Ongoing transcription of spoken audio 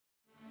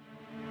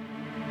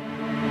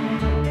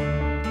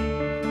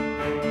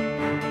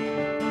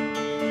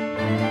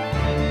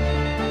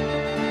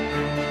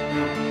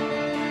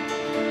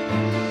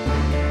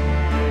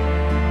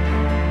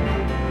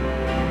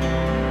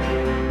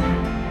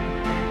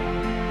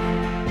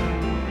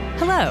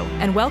Hello,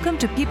 and welcome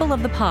to People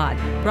of the Pod,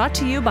 brought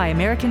to you by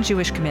American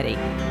Jewish Committee.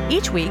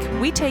 Each week,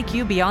 we take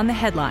you beyond the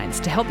headlines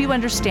to help you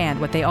understand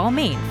what they all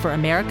mean for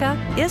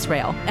America,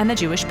 Israel, and the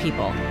Jewish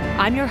people.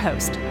 I'm your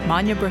host,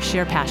 Manya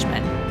Brashear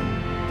Pashman.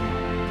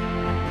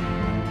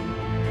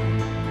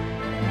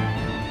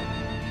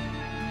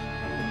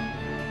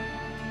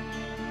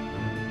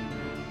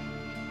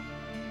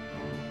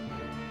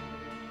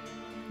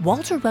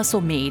 Walter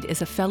Russell Mead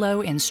is a fellow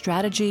in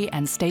strategy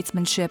and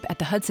statesmanship at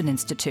the Hudson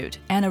Institute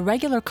and a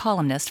regular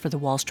columnist for the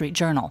Wall Street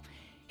Journal.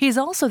 He's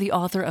also the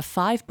author of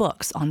 5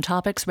 books on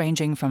topics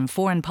ranging from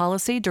foreign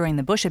policy during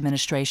the Bush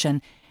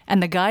administration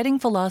and the guiding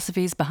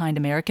philosophies behind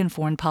American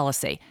foreign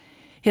policy.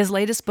 His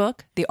latest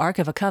book, The Ark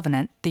of a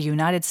Covenant, The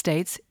United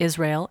States,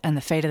 Israel, and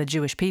the Fate of the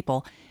Jewish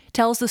People,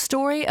 tells the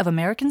story of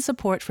American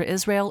support for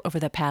Israel over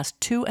the past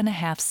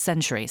 2.5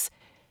 centuries.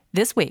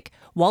 This week,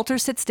 Walter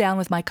sits down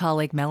with my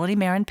colleague Melanie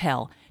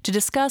Marin-Pell to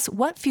discuss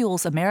what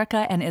fuels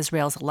America and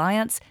Israel's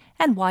alliance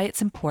and why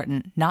it's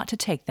important not to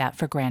take that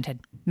for granted.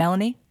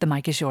 Melanie, the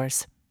mic is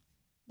yours.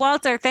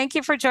 Walter, thank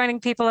you for joining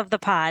People of the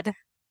Pod.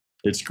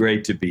 It's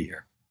great to be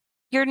here.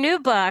 Your new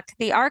book,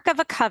 The Ark of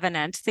a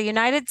Covenant, The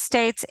United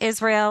States,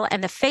 Israel,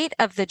 and the Fate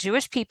of the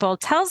Jewish People,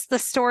 tells the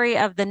story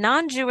of the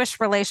non-Jewish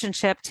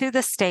relationship to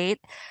the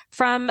state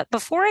from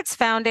before its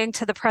founding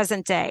to the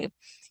present day.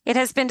 It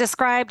has been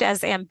described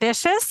as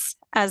ambitious,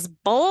 as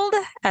bold,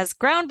 as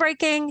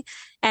groundbreaking,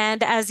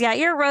 and as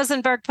Yair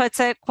Rosenberg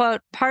puts it,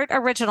 quote, part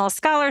original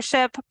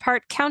scholarship,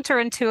 part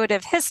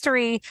counterintuitive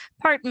history,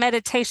 part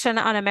meditation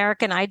on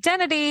American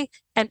identity,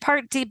 and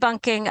part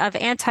debunking of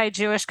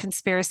anti-Jewish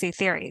conspiracy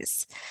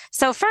theories.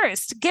 So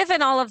first,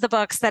 given all of the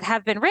books that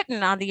have been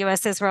written on the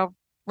U.S.-Israel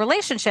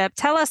relationship,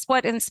 tell us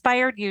what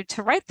inspired you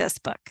to write this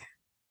book.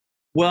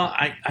 Well,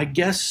 I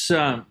guess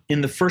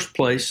in the first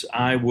place,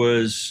 I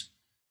was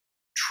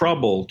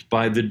troubled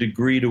by the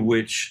degree to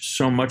which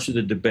so much of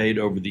the debate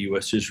over the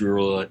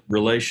U.S.-Israel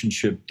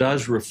relationship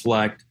does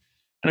reflect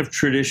kind of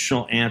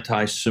traditional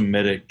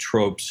anti-Semitic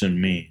tropes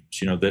and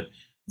memes. You know, that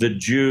the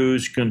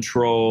Jews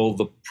control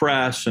the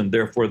press and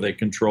therefore they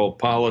control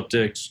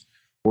politics,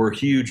 or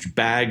huge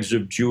bags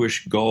of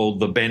Jewish gold.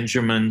 The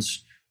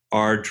Benjamins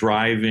are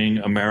driving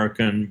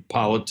American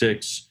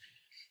politics.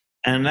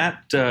 And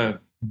that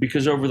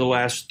because over the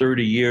last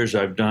 30 years,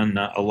 I've done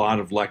a lot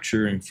of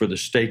lecturing for the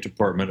State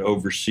Department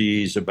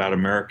overseas about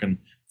American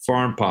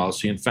foreign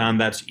policy and found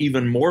that's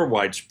even more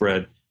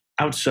widespread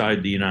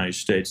outside the United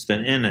States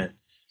than in it.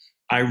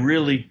 I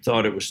really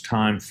thought it was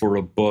time for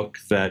a book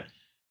that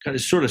kind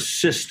of sort of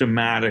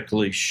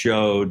systematically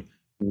showed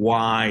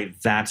why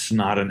that's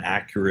not an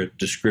accurate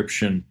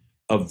description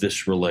of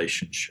this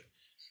relationship.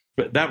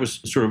 But that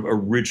was sort of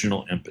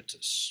original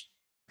impetus.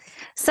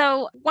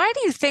 So why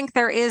do you think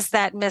there is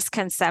that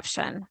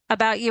misconception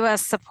about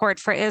U.S. support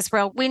for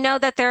Israel? We know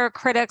that there are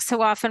critics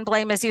who often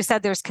blame, as you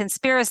said, there's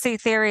conspiracy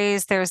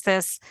theories, there's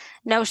this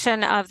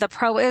notion of the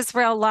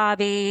pro-Israel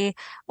lobby,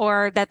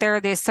 or that there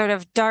are these sort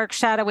of dark,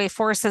 shadowy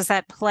forces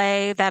at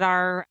play that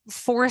are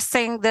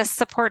forcing this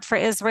support for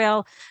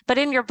Israel. But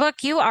in your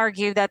book, you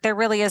argue that there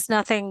really is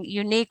nothing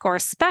unique or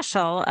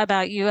special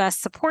about U.S.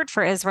 support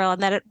for Israel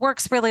and that it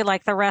works really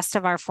like the rest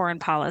of our foreign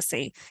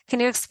policy. Can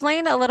you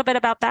explain a little bit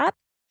about that?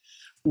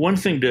 One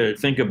thing to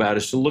think about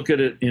is to look at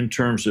it in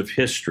terms of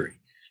history,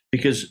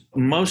 because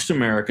most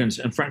Americans,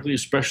 and frankly,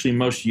 especially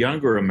most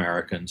younger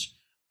Americans,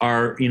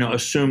 are,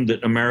 assume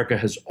that America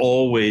has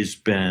always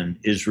been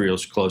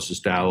Israel's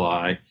closest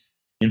ally.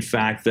 In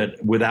fact,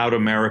 that without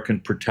American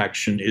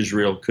protection,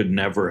 Israel could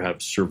never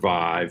have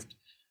survived.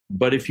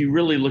 But if you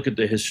really look at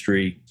the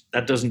history,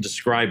 that doesn't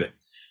describe it.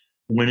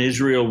 When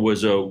Israel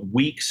was a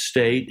weak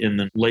state in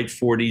the late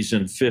 40s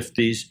and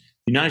 50s,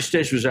 the United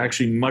States was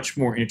actually much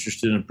more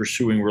interested in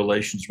pursuing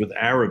relations with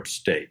Arab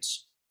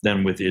states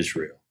than with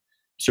Israel.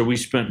 So we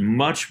spent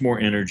much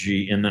more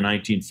energy in the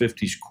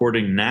 1950s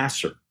courting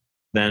Nasser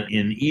than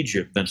in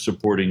Egypt than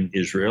supporting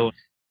Israel.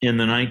 In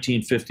the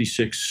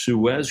 1956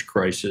 Suez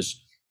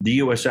crisis, the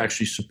U.S.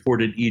 actually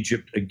supported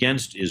Egypt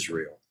against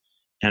Israel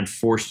and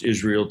forced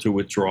Israel to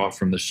withdraw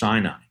from the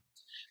Sinai.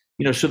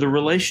 So the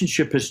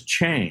relationship has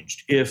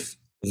changed. If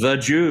the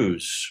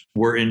Jews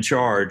were in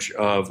charge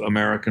of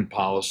American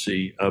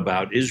policy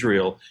about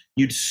Israel,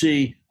 you'd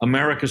see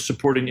America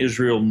supporting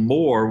Israel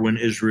more when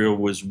Israel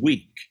was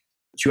weak.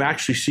 But you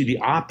actually see the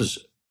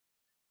opposite.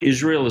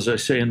 Israel, as I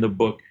say in the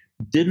book,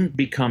 didn't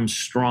become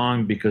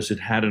strong because it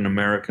had an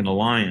American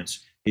alliance.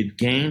 It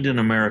gained an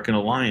American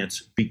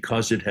alliance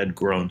because it had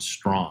grown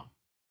strong.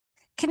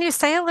 Can you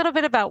say a little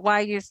bit about why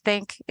you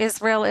think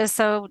Israel is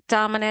so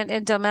dominant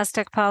in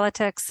domestic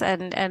politics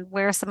and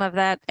where some of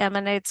that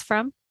emanates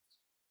from?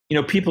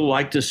 People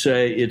like to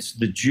say it's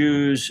the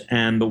Jews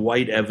and the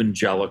white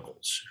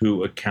evangelicals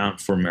who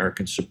account for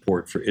American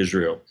support for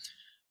Israel.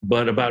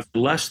 But about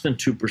less than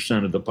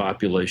 2% of the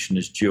population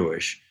is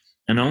Jewish,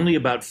 and only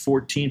about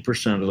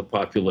 14% of the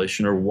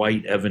population are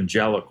white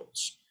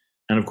evangelicals.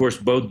 And of course,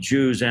 both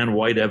Jews and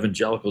white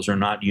evangelicals are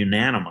not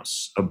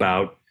unanimous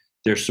about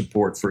their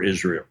support for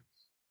Israel.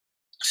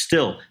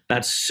 Still,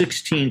 that's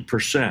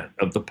 16%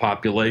 of the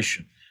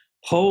population.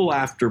 poll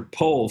after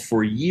poll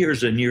for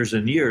years and years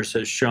and years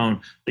has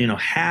shown,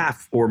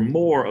 half or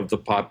more of the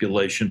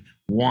population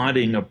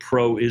wanting a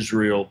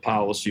pro-Israel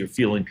policy or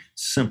feeling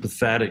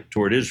sympathetic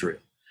toward Israel.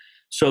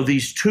 So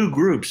these two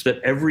groups that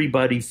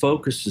everybody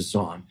focuses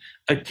on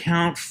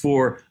account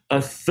for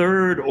a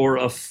third or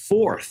a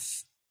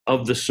fourth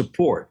of the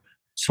support.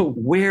 So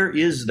where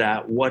is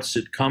that? What's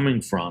it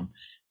coming from?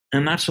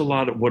 And that's a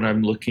lot of what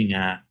I'm looking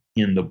at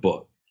in the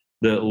book.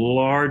 The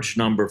large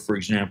number, for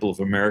example, of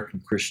American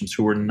Christians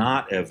who are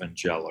not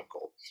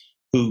evangelical,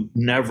 who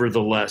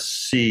nevertheless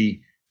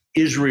see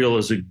Israel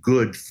as a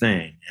good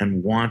thing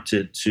and want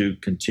it to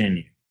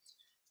continue.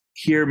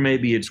 Here,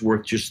 maybe it's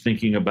worth just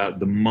thinking about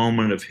the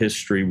moment of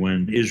history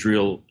when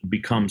Israel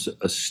becomes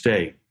a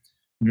state.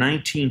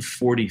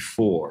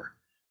 1944,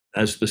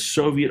 as the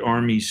Soviet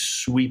armies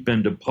sweep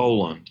into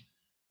Poland,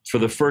 for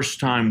the first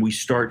time, we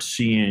start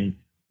seeing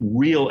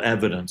real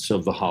evidence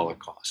of the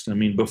Holocaust. I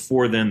mean,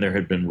 before then, there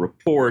had been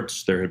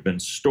reports, there had been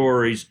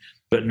stories,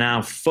 but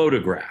now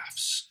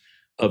photographs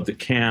of the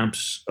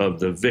camps, of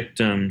the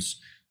victims,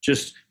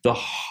 just the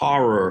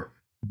horror,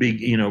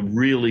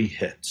 really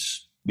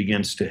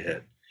begins to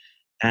hit.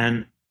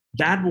 And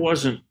that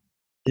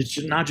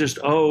it's not just,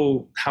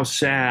 oh, how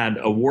sad,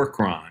 a war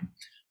crime,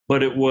 but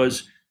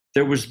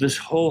there was this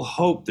whole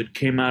hope that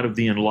came out of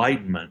the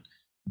Enlightenment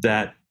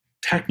that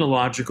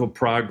technological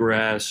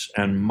progress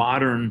and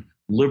modern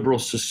liberal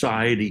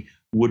society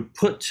would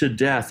put to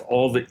death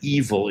all the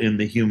evil in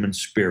the human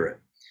spirit,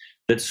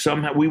 that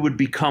somehow we would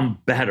become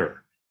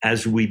better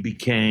as we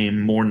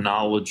became more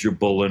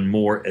knowledgeable and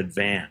more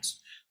advanced.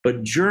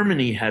 But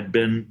Germany had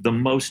been the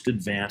most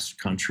advanced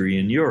country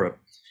in Europe.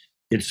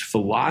 Its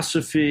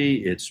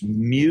philosophy, its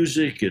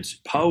music, its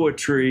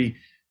poetry,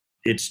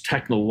 its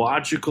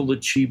technological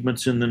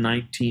achievements in the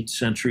 19th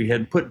century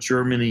had put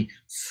Germany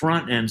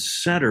front and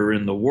center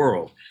in the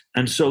world.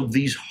 And so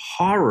these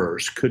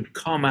horrors could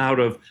come out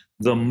of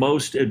the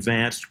most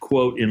advanced,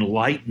 quote,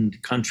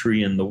 enlightened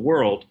country in the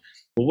world.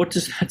 Well, what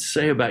does that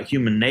say about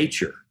human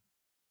nature?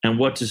 And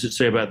what does it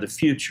say about the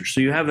future? So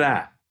you have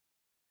that.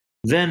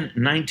 Then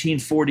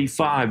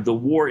 1945, the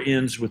war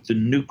ends with the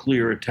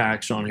nuclear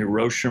attacks on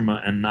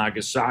Hiroshima and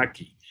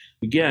Nagasaki.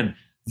 Again,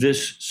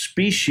 this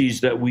species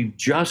that we've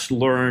just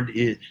learned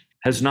it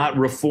has not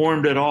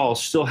reformed at all,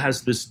 still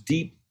has this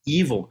deep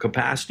evil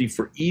capacity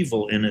for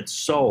evil in its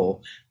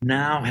soul,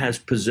 now has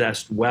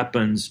possessed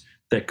weapons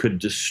that could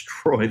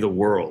destroy the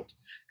world,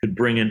 could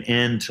bring an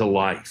end to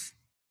life.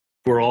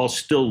 We're all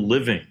still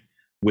living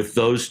with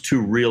those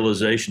two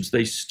realizations.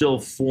 They still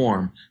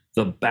form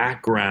the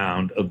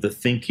background of the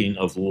thinking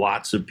of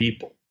lots of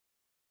people.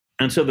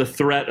 And so the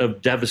threat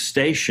of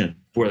devastation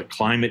for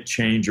climate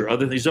change or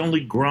other things only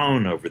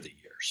grown over the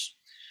years.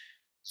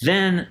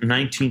 Then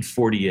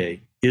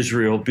 1948,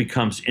 Israel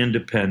becomes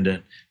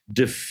independent,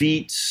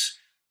 defeats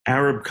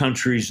Arab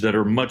countries that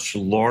are much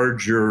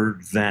larger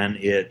than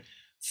it.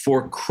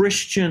 For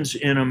Christians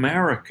in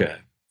America,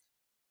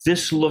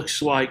 this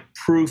looks like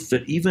proof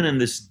that even in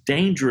this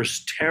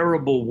dangerous,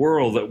 terrible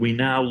world that we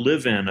now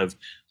live in of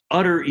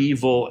utter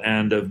evil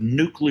and of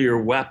nuclear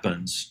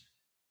weapons,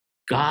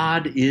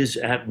 God is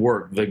at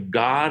work. The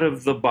God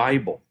of the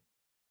Bible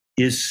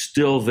is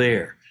still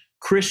there.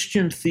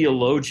 Christian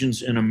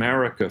theologians in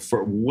America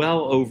for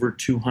well over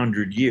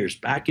 200 years,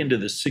 back into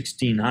the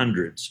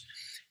 1600s,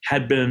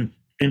 had been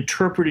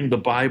interpreting the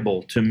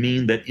Bible to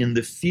mean that in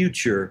the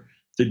future,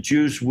 the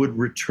Jews would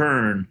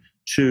return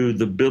to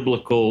their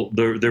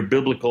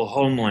biblical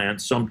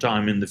homeland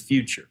sometime in the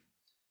future.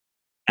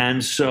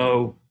 And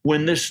so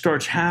when this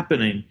starts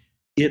happening,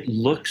 it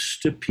looks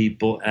to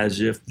people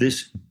as if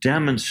this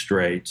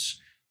demonstrates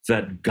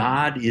that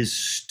God is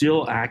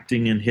still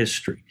acting in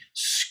history.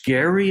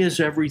 Scary as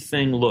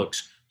everything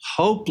looks,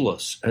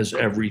 hopeless as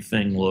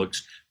everything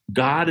looks,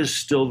 God is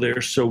still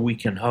there so we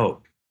can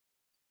hope.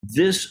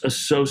 This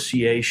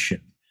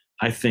association,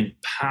 I think,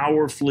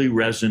 powerfully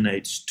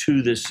resonates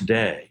to this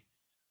day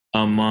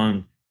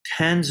among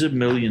tens of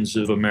millions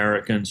of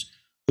Americans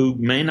who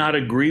may not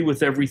agree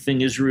with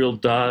everything Israel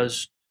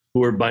does,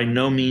 who are by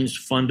no means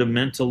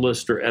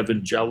fundamentalist or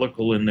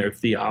evangelical in their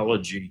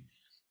theology,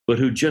 but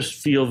who just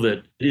feel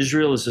that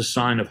Israel is a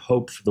sign of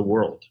hope for the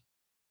world.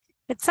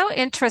 It's so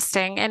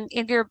interesting. And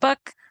in your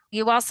book,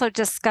 you also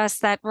discuss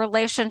that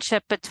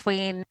relationship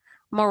between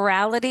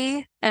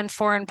morality and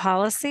foreign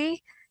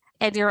policy.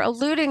 And you're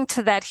alluding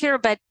to that here,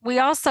 but we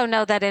also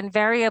know that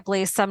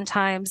invariably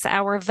sometimes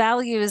our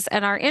values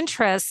and our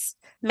interests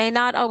may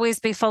not always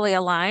be fully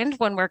aligned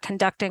when we're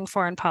conducting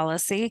foreign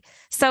policy.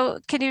 So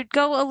can you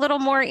go a little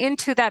more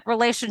into that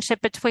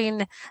relationship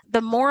between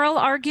the moral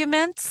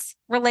arguments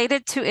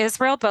related to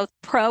Israel, both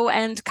pro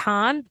and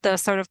con, the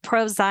sort of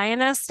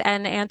pro-Zionist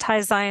and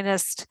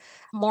anti-Zionist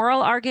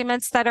moral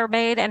arguments that are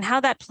made, and how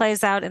that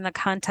plays out in the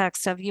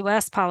context of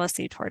U.S.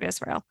 policy toward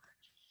Israel?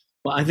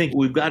 Well, I think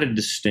we've got to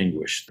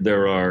distinguish.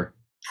 There are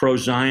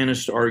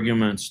pro-Zionist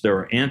arguments, there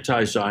are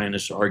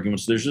anti-Zionist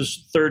arguments. There's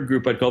this third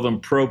group, I call them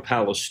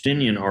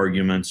pro-Palestinian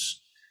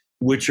arguments,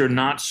 which are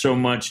not so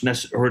much,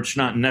 or it's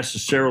not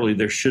necessarily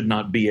there should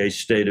not be a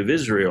state of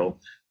Israel,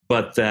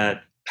 but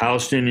that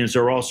Palestinians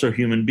are also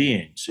human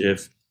beings.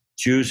 If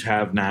Jews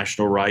have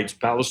national rights,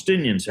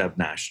 Palestinians have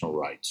national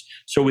rights.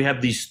 So we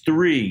have these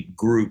three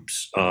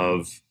groups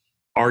of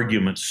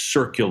arguments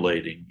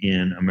circulating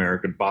in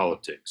American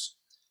politics.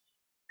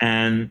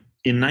 And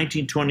in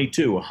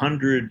 1922,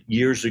 100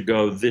 years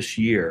ago this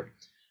year,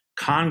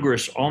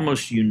 Congress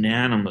almost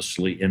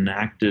unanimously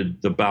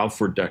enacted the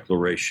Balfour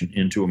Declaration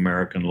into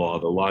American law,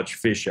 the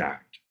Lodge-Fish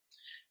Act.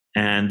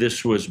 And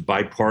this was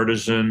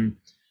bipartisan.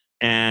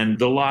 And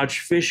the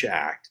Lodge-Fish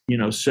Act,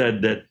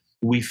 said that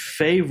we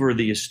favor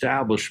the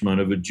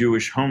establishment of a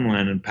Jewish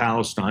homeland in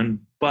Palestine,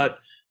 but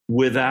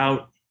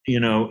without,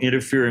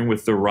 interfering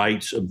with the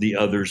rights of the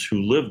others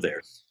who live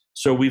there.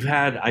 So we've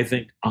had, I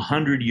think,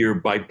 100-year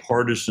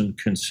bipartisan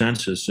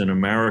consensus in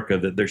America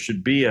that there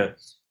should be a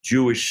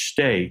Jewish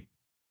state,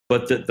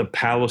 but that the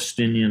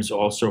Palestinians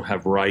also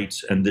have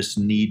rights, and this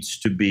needs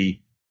to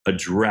be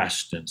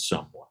addressed in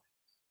some way.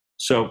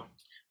 So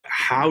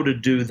how to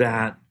do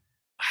that,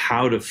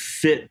 how to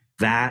fit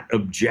that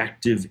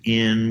objective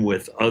in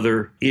with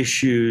other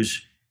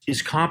issues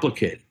is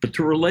complicated. But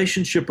the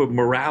relationship of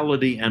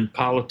morality and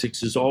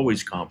politics is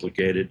always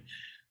complicated.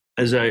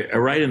 As I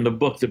write in the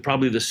book, that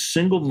probably the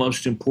single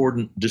most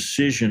important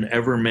decision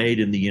ever made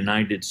in the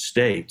United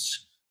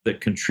States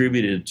that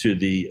contributed to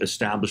the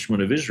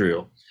establishment of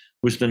Israel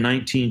was the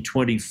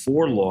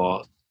 1924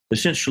 law,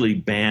 essentially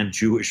banned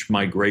Jewish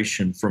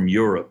migration from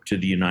Europe to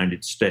the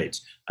United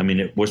States. I mean,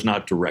 it was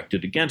not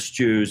directed against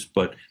Jews,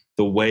 but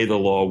the way the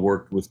law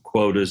worked with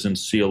quotas and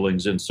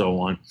ceilings and so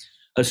on,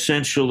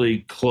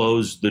 essentially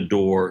closed the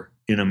door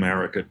in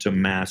America to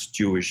mass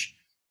Jewish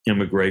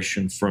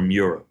immigration from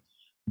Europe.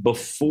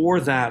 Before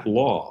that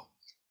law,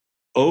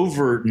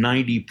 over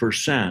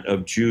 90%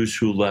 of Jews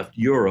who left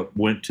Europe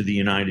went to the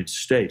United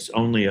States.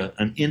 Only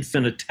an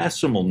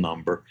infinitesimal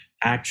number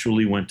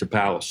actually went to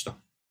Palestine.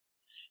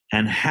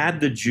 And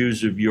had the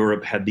Jews of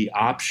Europe had the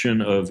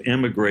option of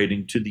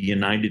immigrating to the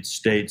United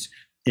States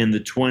in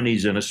the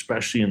 20s and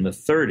especially in the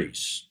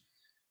 30s,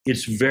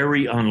 it's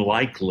very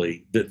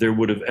unlikely that there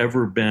would have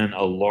ever been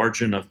a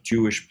large enough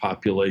Jewish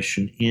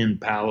population in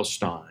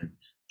Palestine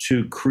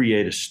to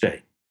create a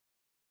state.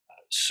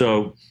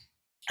 So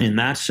in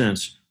that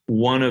sense,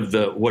 one of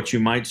the, what you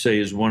might say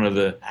is one of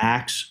the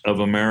acts of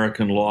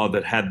American law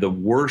that had the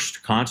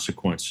worst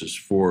consequences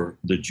for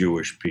the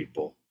Jewish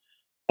people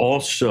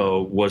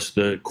also was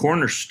the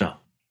cornerstone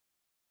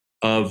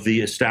of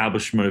the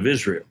establishment of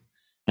Israel.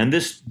 And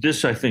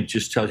this I think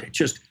just tells you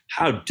just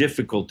how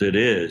difficult it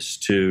is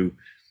to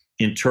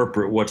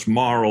interpret what's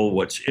moral,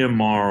 what's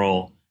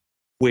immoral,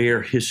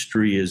 where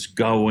history is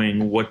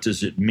going, what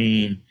does it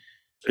mean.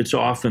 It's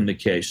often the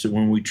case that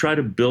when we try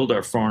to build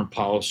our foreign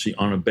policy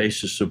on a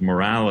basis of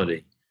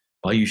morality,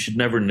 while you should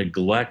never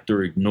neglect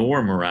or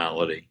ignore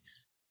morality,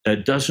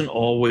 that doesn't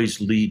always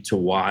lead to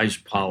wise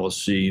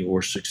policy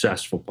or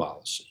successful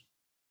policy.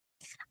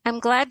 I'm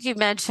glad you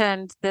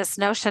mentioned this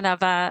notion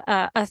of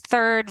a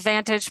third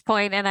vantage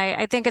point. And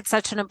I think it's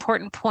such an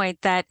important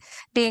point that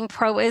being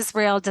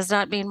pro-Israel does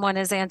not mean one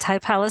is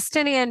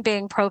anti-Palestinian.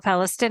 Being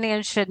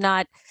pro-Palestinian should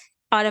not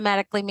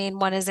automatically mean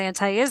one is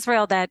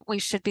anti-Israel, that we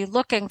should be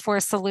looking for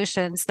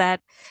solutions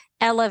that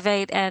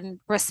elevate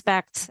and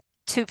respect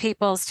two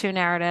peoples, two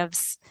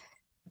narratives,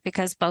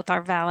 because both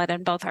are valid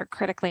and both are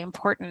critically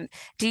important.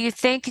 Do you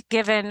think,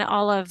 given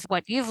all of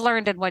what you've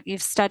learned and what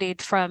you've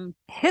studied from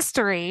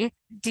history,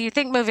 do you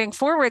think moving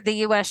forward the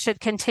U.S. should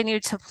continue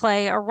to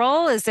play a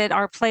role? Is it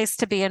our place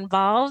to be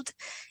involved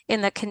in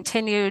the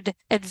continued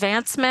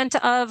advancement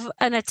of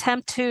an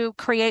attempt to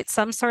create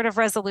some sort of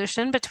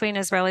resolution between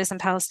Israelis and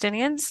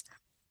Palestinians?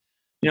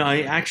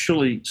 I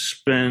actually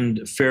spend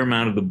a fair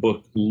amount of the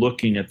book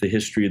looking at the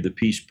history of the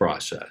peace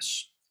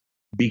process,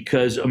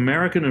 because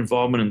American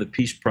involvement in the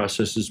peace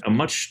process is a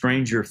much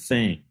stranger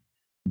thing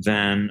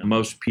than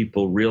most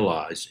people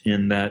realize,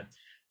 in that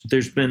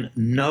there's been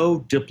no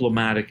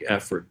diplomatic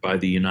effort by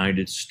the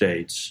United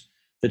States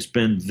that's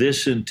been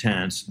this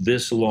intense,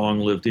 this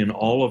long-lived in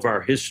all of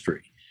our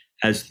history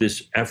as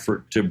this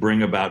effort to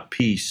bring about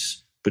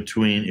peace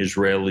between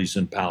Israelis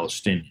and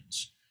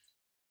Palestinians.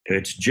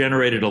 It's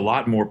generated a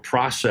lot more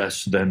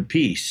process than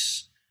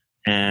peace.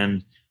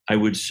 And I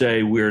would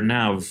say we're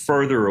now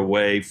further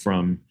away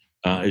from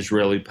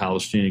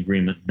Israeli-Palestinian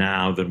agreement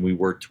now than we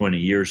were 20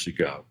 years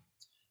ago.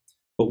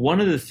 But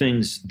one of the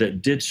things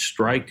that did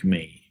strike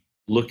me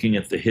looking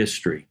at the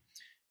history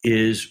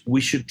is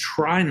we should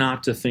try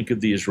not to think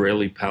of the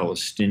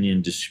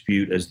Israeli-Palestinian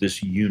dispute as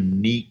this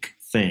unique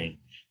thing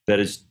that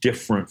is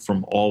different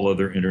from all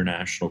other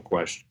international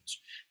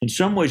questions. In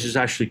some ways, it's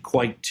actually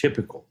quite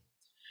typical.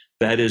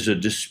 That is a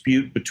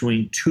dispute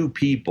between two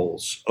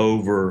peoples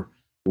over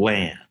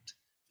land.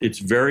 It's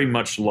very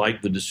much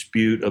like the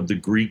dispute of the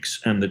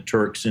Greeks and the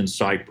Turks in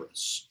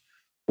Cyprus,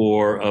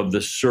 or of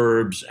the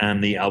Serbs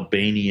and the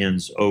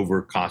Albanians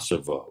over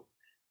Kosovo,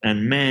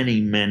 and many,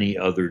 many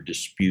other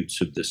disputes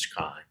of this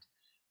kind.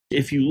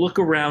 If you look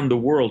around the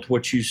world,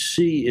 what you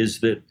see is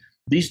that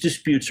these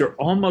disputes are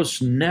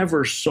almost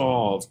never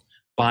solved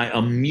by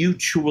a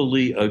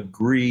mutually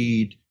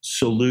agreed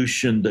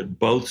solution that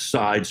both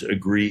sides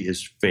agree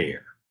is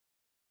fair.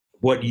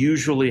 what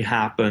usually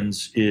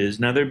happens is,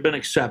 now there have been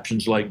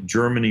exceptions, like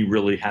Germany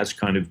really has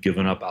kind of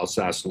given up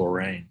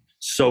Alsace-Lorraine,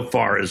 so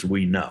far as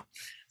we know.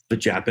 The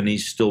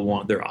Japanese still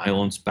want their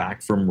islands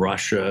back from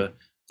Russia.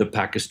 The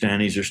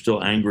Pakistanis are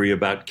still angry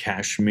about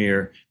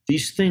Kashmir.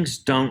 These things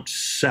don't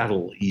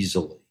settle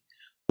easily.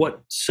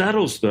 What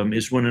settles them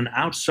is when an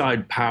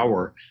outside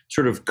power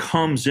sort of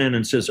comes in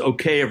and says,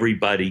 okay,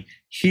 everybody,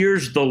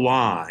 here's the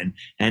line,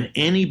 and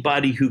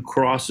anybody who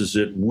crosses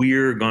it,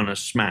 we're going to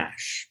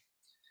smash.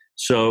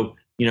 So,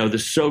 the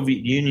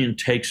Soviet Union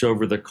takes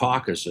over the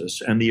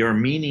Caucasus, and the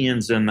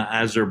Armenians and the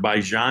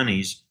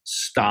Azerbaijanis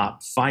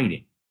stop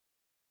fighting.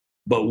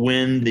 But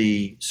when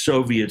the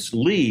Soviets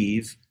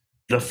leave,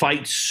 the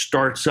fight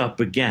starts up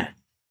again.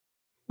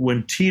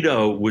 When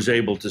Tito was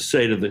able to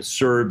say to the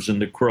Serbs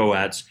and the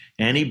Croats,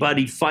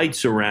 anybody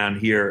fights around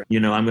here,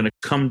 I'm going to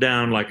come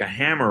down like a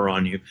hammer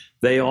on you,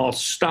 they all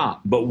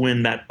stop. But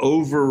when that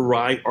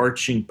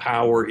overarching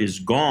power is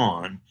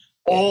gone,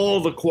 all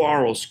the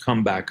quarrels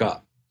come back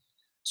up.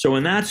 So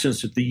in that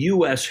sense, if the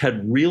U.S.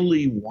 had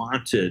really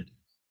wanted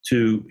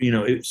to,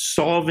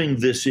 solving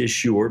this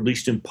issue, or at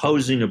least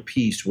imposing a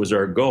peace was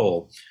our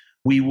goal,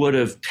 we would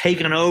have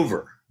taken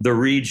over the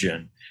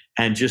region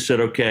and just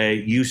said, okay,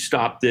 you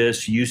stop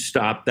this, you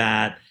stop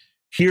that.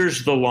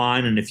 Here's the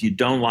line. And if you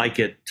don't like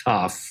it,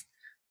 tough,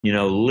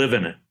 live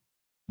in it.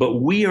 But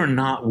we are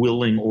not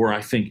willing, or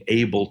I think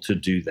able to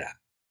do that.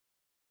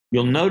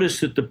 You'll notice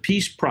that the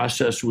peace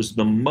process was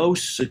the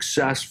most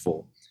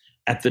successful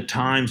at the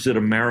times that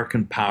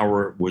American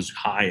power was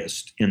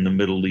highest in the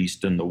Middle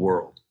East and the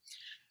world.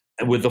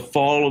 And with the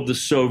fall of the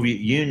Soviet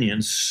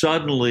Union,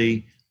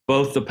 suddenly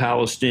both the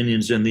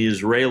Palestinians and the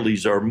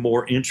Israelis are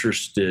more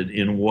interested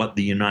in what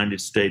the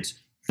United States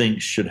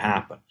thinks should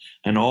happen.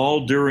 And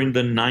all during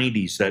the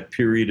 90s, that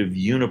period of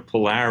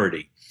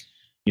unipolarity,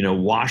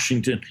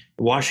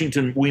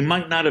 Washington, we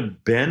might not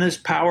have been as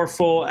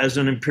powerful as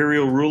an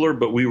imperial ruler,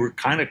 but we were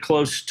kind of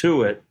close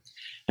to it.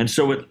 And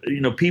so,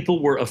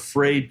 people were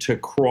afraid to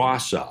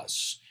cross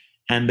us,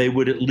 and they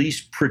would at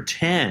least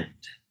pretend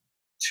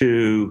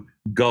to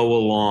go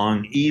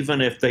along,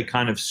 even if they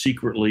kind of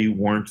secretly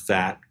weren't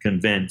that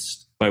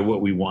convinced by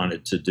what we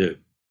wanted to do.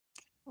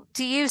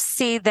 Do you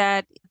see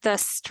that the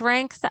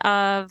strength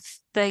of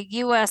the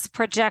U.S.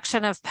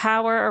 projection of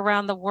power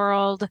around the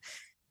world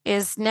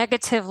is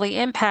negatively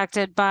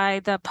impacted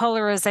by the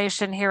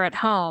polarization here at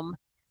home?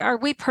 Are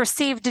we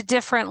perceived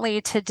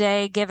differently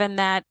today, given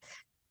that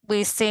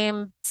we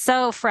seem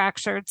so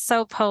fractured,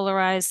 so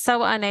polarized,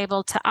 so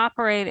unable to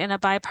operate in a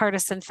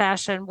bipartisan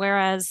fashion,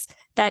 whereas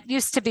that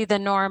used to be the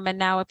norm and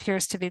now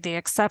appears to be the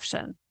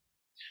exception?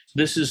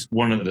 This is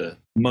one of the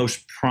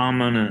most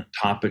prominent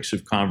topics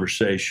of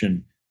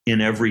conversation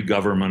in every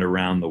government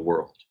around the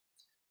world.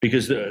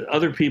 Because the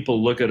other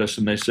people look at us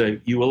and they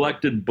say, you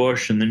elected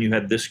Bush and then you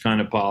had this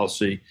kind of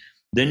policy.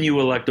 Then you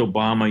elect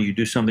Obama, you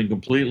do something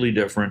completely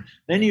different.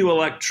 Then you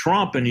elect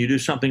Trump and you do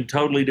something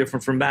totally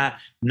different from that.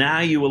 Now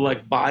you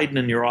elect Biden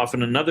and you're off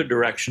in another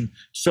direction.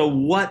 So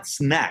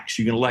what's next?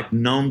 You're going to elect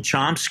Noam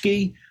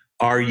Chomsky?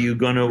 Are you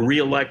going to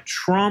reelect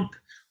Trump?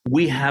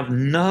 We have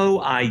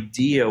no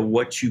idea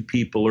what you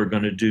people are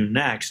going to do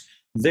next.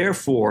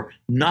 Therefore,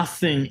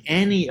 nothing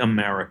any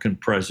American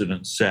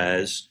president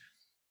says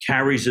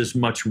carries as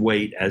much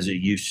weight as it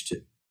used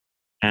to.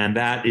 And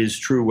that is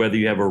true whether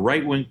you have a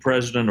right-wing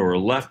president or a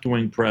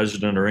left-wing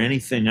president or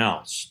anything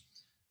else.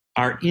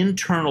 Our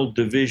internal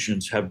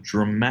divisions have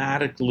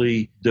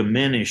dramatically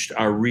diminished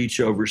our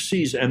reach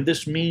overseas. And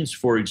this means,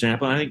 for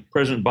example, I think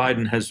President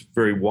Biden has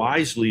very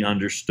wisely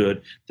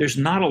understood there's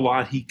not a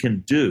lot he can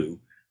do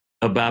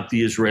about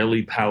the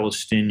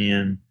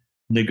Israeli-Palestinian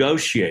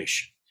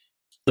negotiation.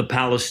 The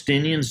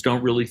Palestinians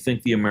don't really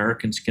think the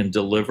Americans can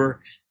deliver,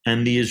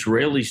 and the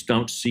Israelis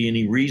don't see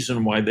any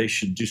reason why they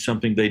should do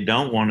something they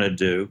don't want to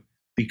do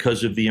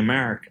because of the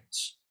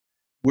Americans.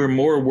 We're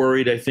more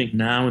worried, I think,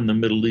 now in the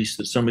Middle East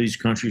that some of these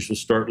countries will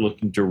start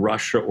looking to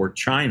Russia or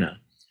China,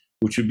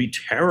 which would be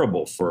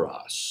terrible for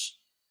us.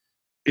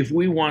 If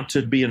we want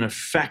to be an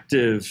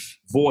effective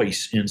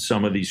voice in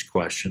some of these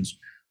questions,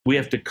 we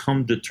have to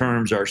come to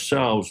terms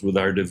ourselves with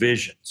our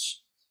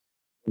divisions.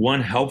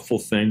 One helpful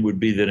thing would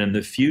be that in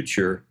the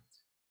future,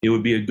 it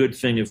would be a good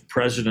thing if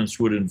presidents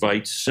would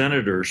invite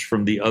senators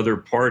from the other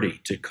party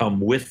to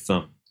come with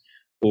them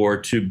or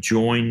to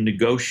join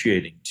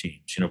negotiating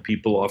teams.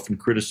 People often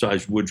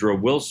criticize Woodrow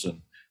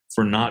Wilson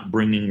for not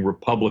bringing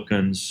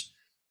Republicans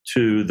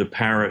to the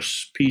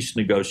Paris peace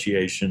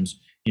negotiations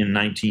in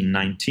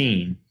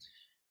 1919.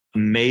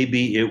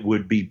 Maybe it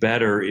would be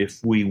better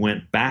if we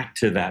went back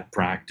to that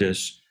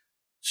practice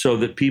so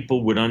that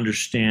people would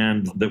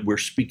understand that we're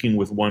speaking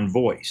with one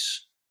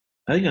voice.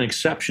 I think an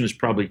exception is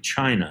probably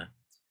China,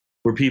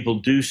 where people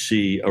do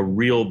see a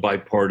real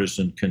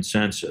bipartisan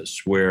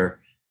consensus, where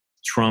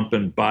Trump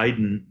and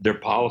Biden, their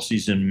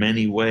policies in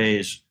many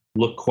ways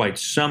look quite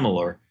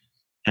similar.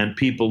 And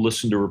people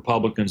listen to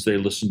Republicans, they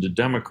listen to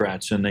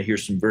Democrats, and they hear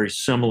some very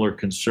similar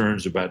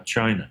concerns about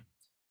China.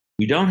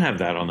 We don't have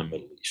that on the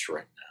Middle East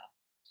right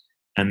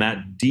now. And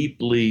that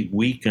deeply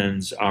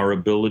weakens our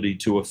ability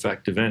to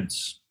affect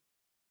events.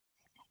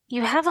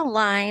 You have a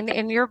line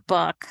in your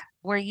book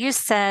where you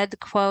said,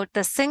 quote,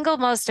 "The single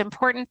most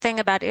important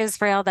thing about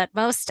Israel that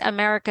most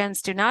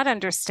Americans do not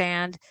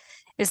understand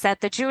is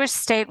that the Jewish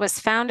state was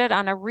founded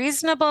on a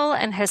reasonable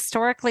and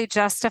historically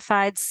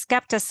justified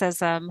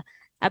skepticism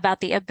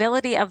about the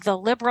ability of the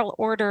liberal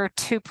order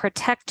to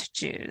protect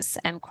Jews,"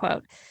 end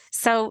quote.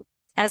 So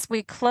as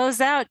we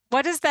close out,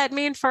 what does that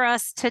mean for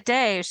us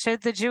today?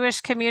 Should the Jewish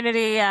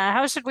community,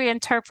 how should we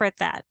interpret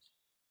that?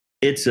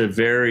 It's a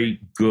very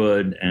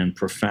good and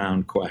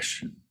profound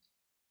question.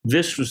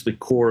 This was the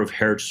core of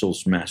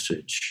Herzl's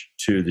message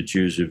to the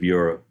Jews of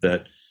Europe,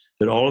 that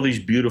all of these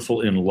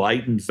beautiful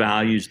enlightened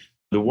values,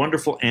 the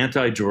wonderful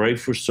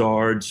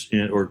anti-Dreyfusards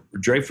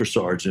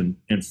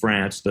in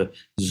France, the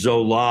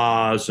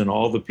Zolas and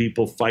all the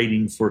people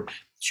fighting for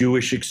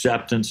Jewish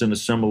acceptance and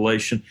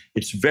assimilation,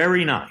 it's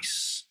very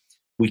nice.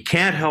 We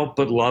can't help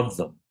but love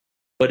them.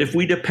 But if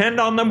we depend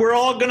on them, we're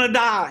all going to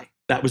die.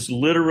 That was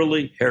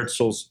literally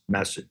Herzl's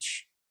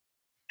message.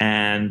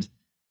 And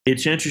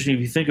it's interesting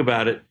if you think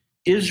about it.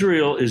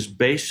 Israel is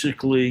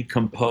basically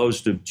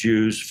composed of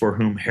Jews for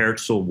whom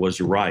Herzl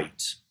was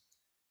right.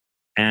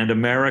 And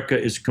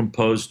America is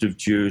composed of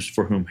Jews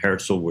for whom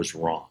Herzl was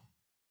wrong,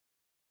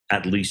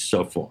 at least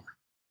so far.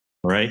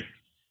 All right?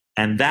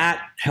 And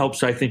that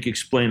helps, I think,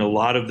 explain a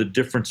lot of the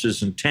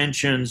differences and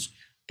tensions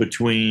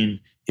between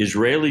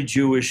Israeli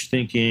Jewish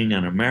thinking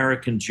and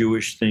American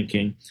Jewish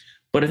thinking.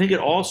 But I think it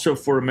also,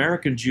 for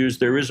American Jews,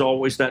 there is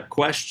always that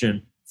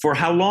question, for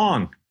how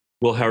long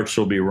will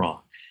Herzl be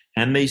wrong?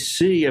 And they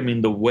see,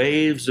 the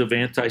waves of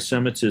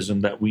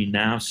anti-Semitism that we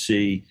now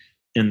see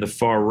in the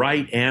far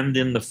right and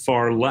in the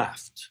far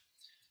left.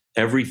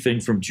 Everything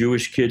from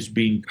Jewish kids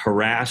being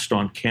harassed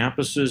on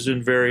campuses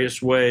in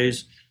various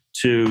ways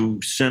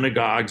to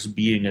synagogues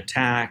being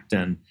attacked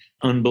and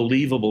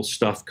unbelievable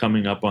stuff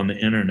coming up on the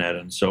internet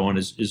and so on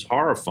is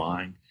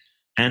horrifying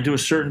and to a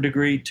certain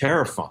degree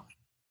terrifying.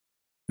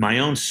 My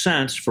own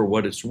sense, for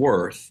what it's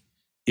worth,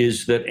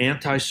 is that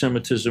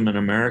anti-Semitism in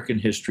American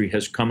history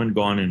has come and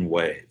gone in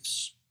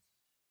waves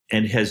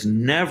and has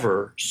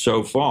never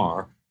so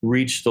far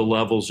reached the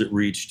levels it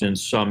reached in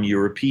some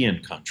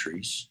European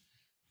countries.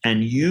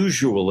 And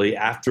usually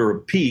after a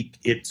peak,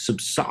 it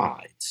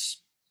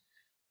subsides.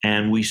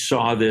 And we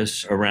saw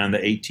this around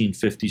the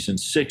 1850s and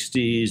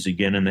 60s,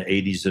 again in the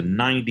 80s and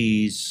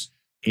 90s,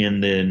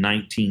 in the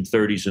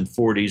 1930s and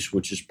 40s,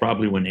 which is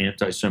probably when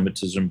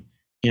anti-Semitism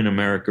in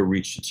America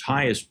reached its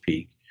highest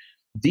peak.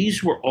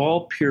 These were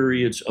all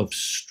periods of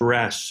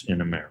stress in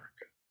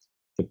America.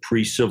 The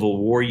pre-Civil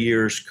War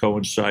years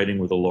coinciding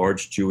with a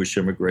large Jewish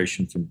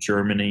immigration from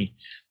Germany,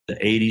 the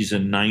 80s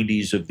and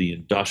 90s of the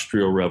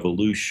Industrial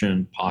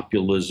Revolution,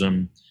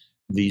 populism,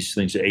 these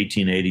things, the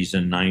 1880s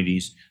and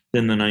 90s,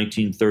 then the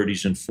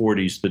 1930s and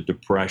 40s, the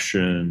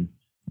Depression,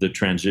 the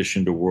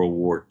transition to World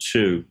War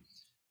II.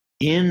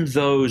 In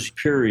those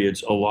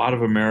periods, a lot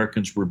of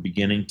Americans were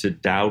beginning to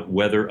doubt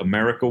whether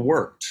America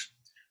worked,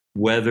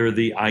 whether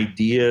the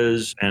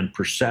ideas and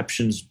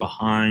perceptions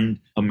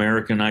behind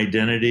American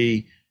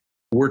identity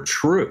were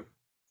true.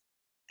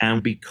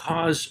 And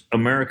because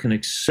American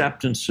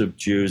acceptance of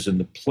Jews and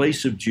the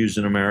place of Jews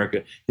in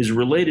America is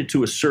related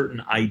to a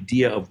certain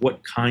idea of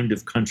what kind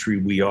of country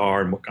we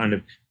are and what kind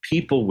of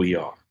people we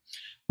are,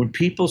 when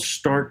people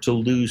start to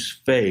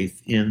lose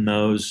faith in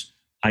those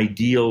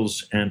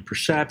ideals and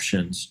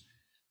perceptions,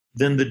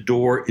 then the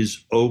door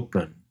is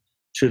open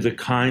to the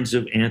kinds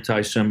of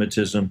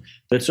anti-Semitism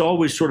that's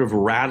always sort of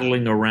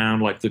rattling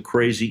around like the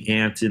crazy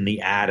ant in the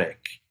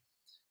attic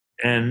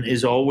and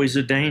is always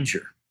a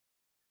danger.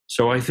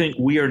 So I think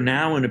we are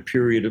now in a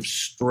period of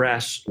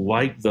stress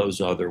like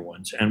those other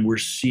ones, and we're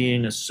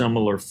seeing a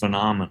similar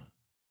phenomenon.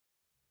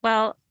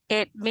 Well,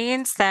 it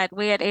means that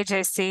we at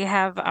AJC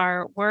have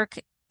our work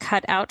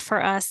cut out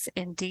for us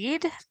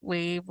indeed.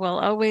 We will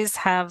always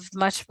have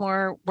much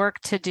more work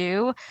to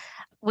do.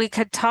 We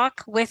could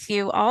talk with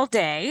you all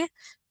day,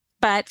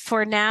 but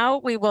for now,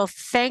 we will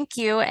thank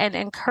you and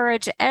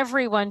encourage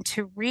everyone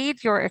to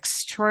read your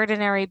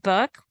extraordinary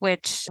book,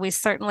 which we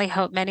certainly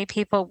hope many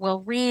people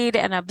will read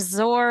and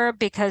absorb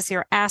because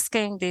you're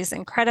asking these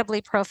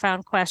incredibly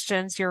profound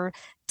questions. You're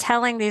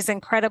telling these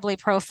incredibly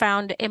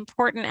profound,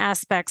 important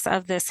aspects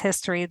of this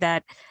history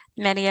that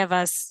many of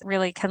us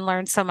really can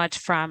learn so much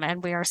from.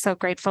 And we are so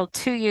grateful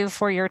to you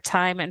for your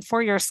time and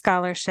for your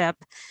scholarship.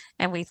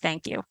 And we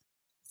thank you.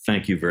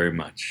 Thank you very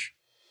much.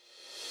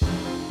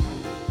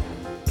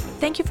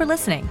 Thank you for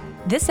listening.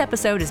 This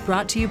episode is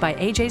brought to you by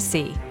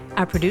AJC.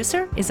 Our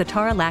producer is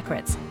Atara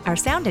Lakritz. Our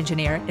sound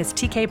engineer is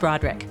TK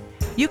Broderick.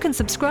 You can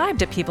subscribe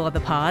to People of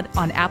the Pod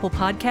on Apple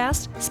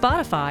Podcasts,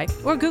 Spotify,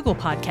 or Google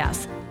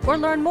Podcasts, or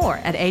learn more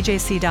at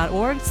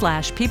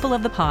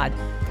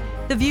ajc.org/peopleofthepod.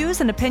 The views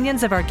and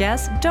opinions of our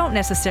guests don't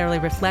necessarily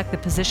reflect the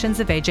positions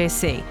of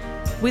AJC.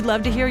 We'd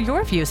love to hear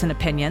your views and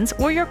opinions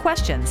or your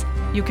questions.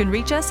 You can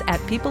reach us at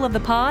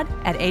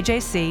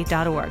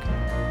peopleofthepod@ajc.org.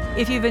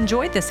 If you've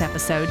enjoyed this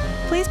episode,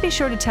 please be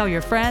sure to tell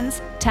your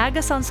friends, tag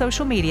us on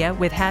social media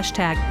with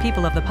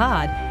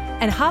 #PeopleOfThePod,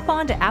 and hop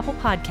on to Apple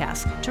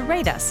Podcasts to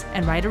rate us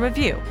and write a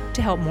review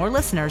to help more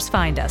listeners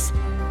find us.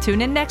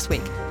 Tune in next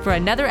week for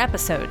another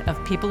episode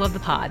of People of the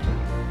Pod.